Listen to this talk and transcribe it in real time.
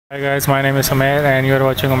Hi guys, my name is Amer and you are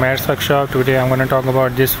watching Amer's Workshop. Today I'm going to talk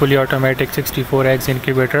about this fully automatic 64 eggs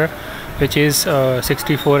incubator, which is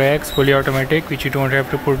 64 eggs fully automatic, which you don't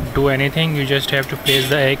have to do anything. You just have to place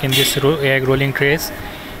the egg in this egg rolling trays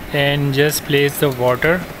and just place the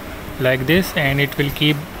water like this, and it will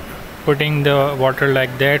keep putting the water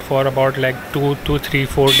like that for about like 2 to 3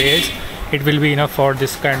 4 days. It will be enough for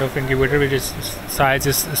this kind of incubator, which is size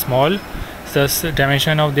is small. The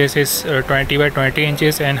dimension of this is 20 by 20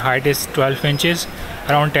 inches and height is 12 inches,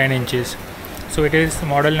 around 10 inches. So it is,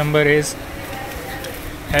 model number is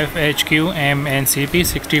FHQMNCP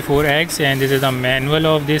 64 eggs, and this is the manual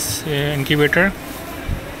of this incubator.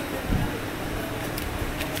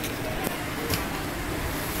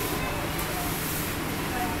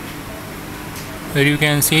 Where you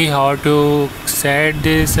can see how to set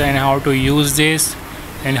this and how to use this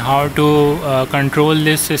and how to control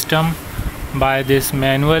this system by this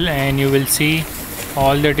manual, and you will see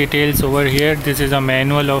all the details over here. This is a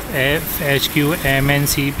manual of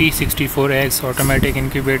FHQMNCP 64 eggs automatic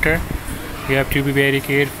incubator. You have to be very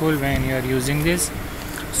careful when you are using this.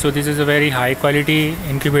 So this is a very high quality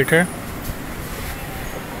incubator.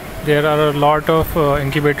 There are a lot of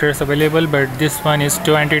incubators available, but this one is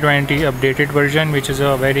 2020 updated version, which is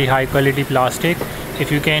a very high quality plastic.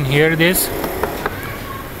 If you can hear this,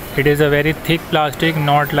 it is a very thick plastic,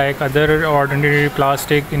 not like other ordinary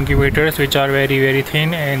plastic incubators which are very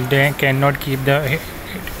thin and they cannot keep the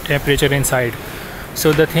temperature inside.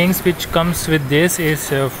 So the things which comes with this is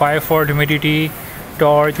 5-watt humidity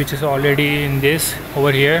torch, which is already in this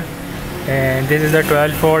over here, and this is the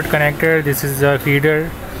 12-watt connector, this is the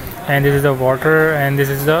feeder, and this is the water, and this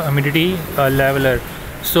is the humidity leveler.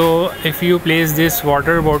 So if you place this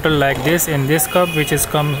water bottle like this in this cup, which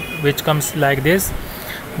comes like this,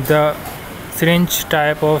 the syringe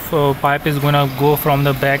type of pipe is gonna go from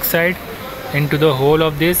the back side into the hole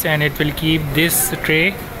of this, and it will keep this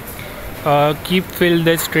tray fill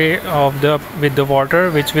this tray with the water,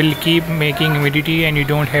 which will keep making humidity, and you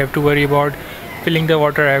don't have to worry about filling the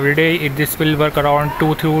water every day. This will work around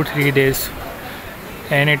 2 to 3 days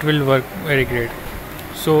and it will work very great.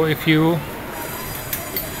 So if you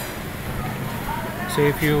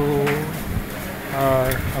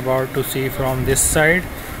are about to see from this side,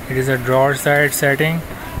 it is a drawer side setting,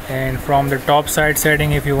 and from the top side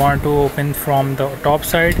setting, if you want to open from the top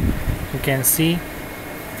side, you can see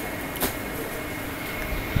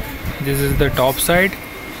this is the top side,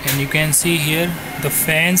 and you can see here the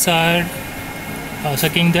fans are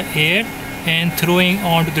sucking the air and throwing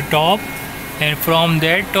onto the top, and from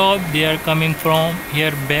that top they are coming from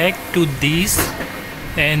here back to these,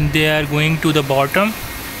 and they are going to the bottom,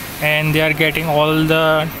 and they are getting all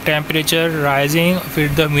the temperature rising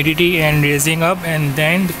with the humidity and raising up, and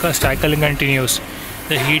then the cycle continues.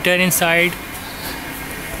 The heater inside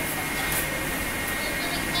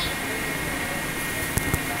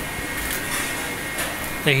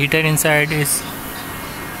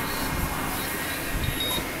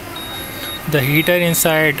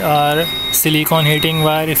are silicone heating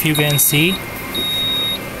wire, if you can see,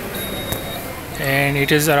 and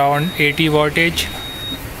it is around 80 wattage.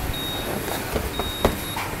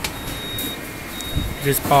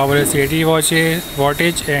 This power is 80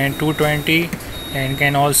 wattage and 220, and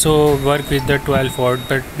can also work with the 12 watt,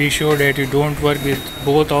 but be sure that you don't work with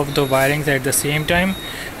both of the wirings at the same time,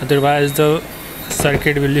 otherwise the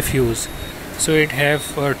circuit will diffuse. So it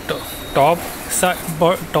have a top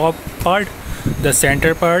part, the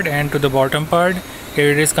center part, and to the bottom part.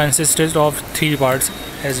 It is consisted of 3 parts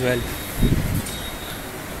as well.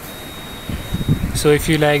 So if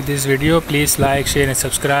you like this video, please like, share and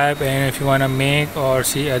subscribe, and if you want to make or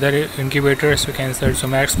see other incubators, you can search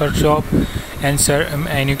Amer's Workshop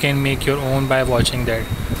and you can make your own by watching that.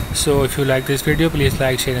 So if you like this video, please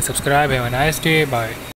like, share and subscribe. Have a nice day. Bye.